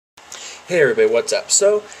Hey everybody, what's up?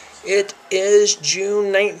 So, it is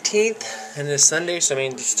June 19th, and it's Sunday, so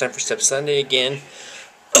it's time for Step Sunday again.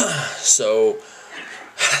 So,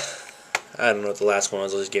 I don't know what the last one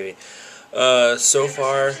was, I'll just give you. So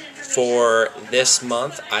far, for this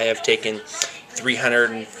month, I have taken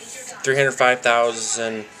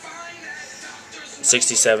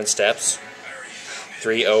 305,067 steps.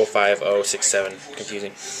 305067,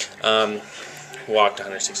 confusing. Walked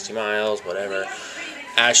 160 miles, whatever.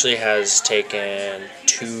 Ashley has taken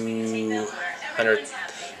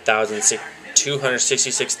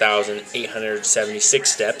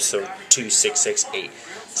 266,876 steps, so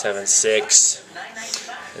 266,876,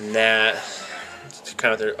 and that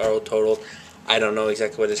kind of their total. I don't know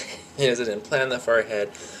exactly what it is. I didn't plan that far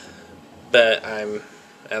ahead, but I'm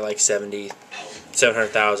at like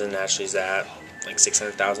 700,000. Ashley's at like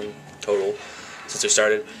 600,000 total since we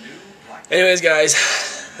started. Anyways, guys,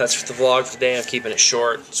 that's the vlog for today. I'm keeping it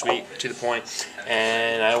short, sweet, to the point,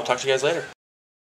 and I will talk to you guys later.